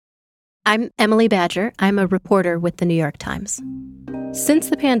I'm Emily Badger. I'm a reporter with the New York Times. Since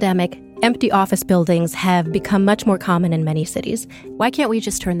the pandemic, empty office buildings have become much more common in many cities. Why can't we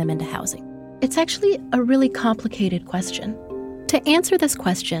just turn them into housing? It's actually a really complicated question. To answer this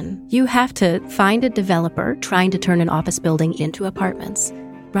question, you have to find a developer trying to turn an office building into apartments,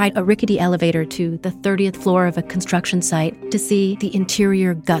 ride a rickety elevator to the 30th floor of a construction site to see the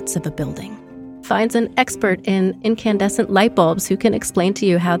interior guts of a building, finds an expert in incandescent light bulbs who can explain to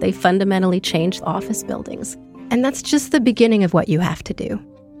you how they fundamentally change office buildings. And that's just the beginning of what you have to do.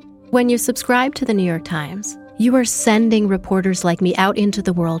 When you subscribe to the New York Times, you are sending reporters like me out into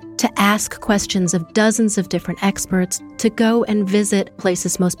the world to ask questions of dozens of different experts, to go and visit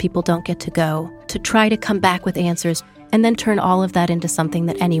places most people don't get to go, to try to come back with answers, and then turn all of that into something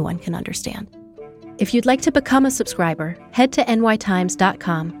that anyone can understand. If you'd like to become a subscriber, head to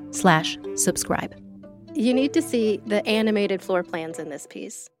nytimes.com/subscribe. You need to see the animated floor plans in this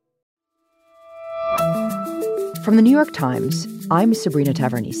piece. From the New York Times, I'm Sabrina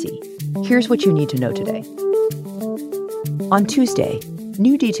Tavernise. Here's what you need to know today. On Tuesday,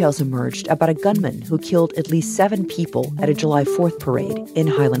 new details emerged about a gunman who killed at least 7 people at a July 4th parade in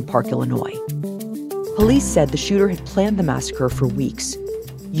Highland Park, Illinois. Police said the shooter had planned the massacre for weeks,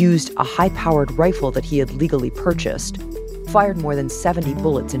 used a high-powered rifle that he had legally purchased, fired more than 70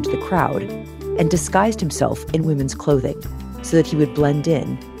 bullets into the crowd, and disguised himself in women's clothing so that he would blend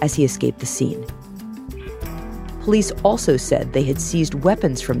in as he escaped the scene. Police also said they had seized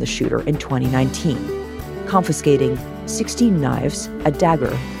weapons from the shooter in 2019, confiscating 16 knives, a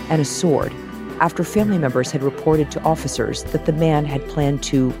dagger, and a sword after family members had reported to officers that the man had planned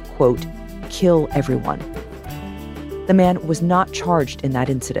to, quote, kill everyone. The man was not charged in that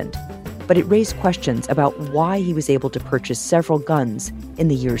incident, but it raised questions about why he was able to purchase several guns in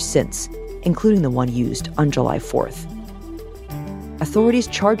the years since, including the one used on July 4th. Authorities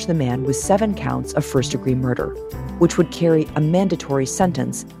charged the man with 7 counts of first-degree murder, which would carry a mandatory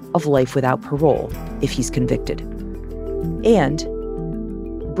sentence of life without parole if he's convicted. And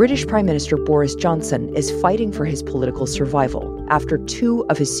British Prime Minister Boris Johnson is fighting for his political survival after 2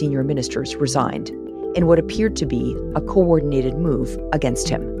 of his senior ministers resigned in what appeared to be a coordinated move against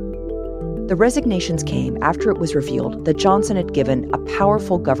him. The resignations came after it was revealed that Johnson had given a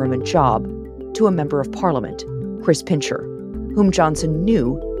powerful government job to a member of parliament, Chris Pincher, whom Johnson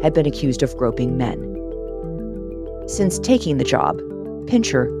knew had been accused of groping men. Since taking the job,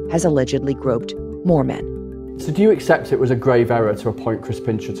 Pincher has allegedly groped more men. So do you accept it was a grave error to appoint Chris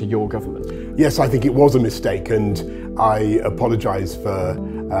Pincher to your government? Yes, I think it was a mistake, and I apologise for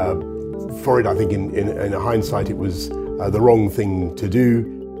it. I think in hindsight it was the wrong thing to do.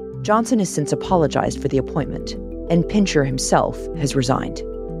 Johnson has since apologized for the appointment, and Pincher himself has resigned.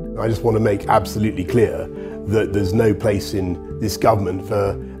 I just want to make absolutely clear that there's no place in this government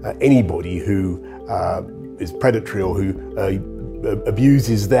for anybody who is predatory or who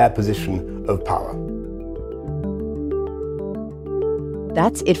abuses their position of power.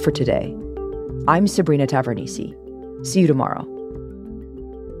 That's it for today. I'm Sabrina Tavernise. See you tomorrow.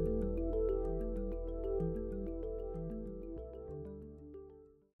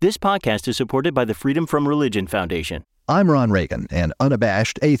 This podcast is supported by the Freedom From Religion Foundation. I'm Ron Reagan, an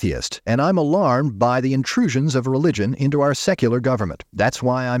unabashed atheist, and I'm alarmed by the intrusions of religion into our secular government. That's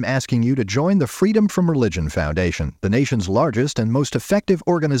why I'm asking you to join the Freedom From Religion Foundation, the nation's largest and most effective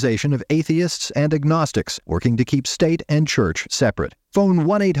organization of atheists and agnostics, working to keep state and church separate. Phone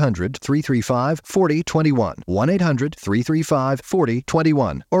 1-800-335-4021,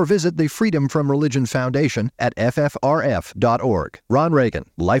 1-800-335-4021, or visit the Freedom From Religion Foundation at ffrf.org. Ron Reagan,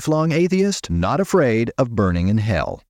 lifelong atheist, not afraid of burning in hell.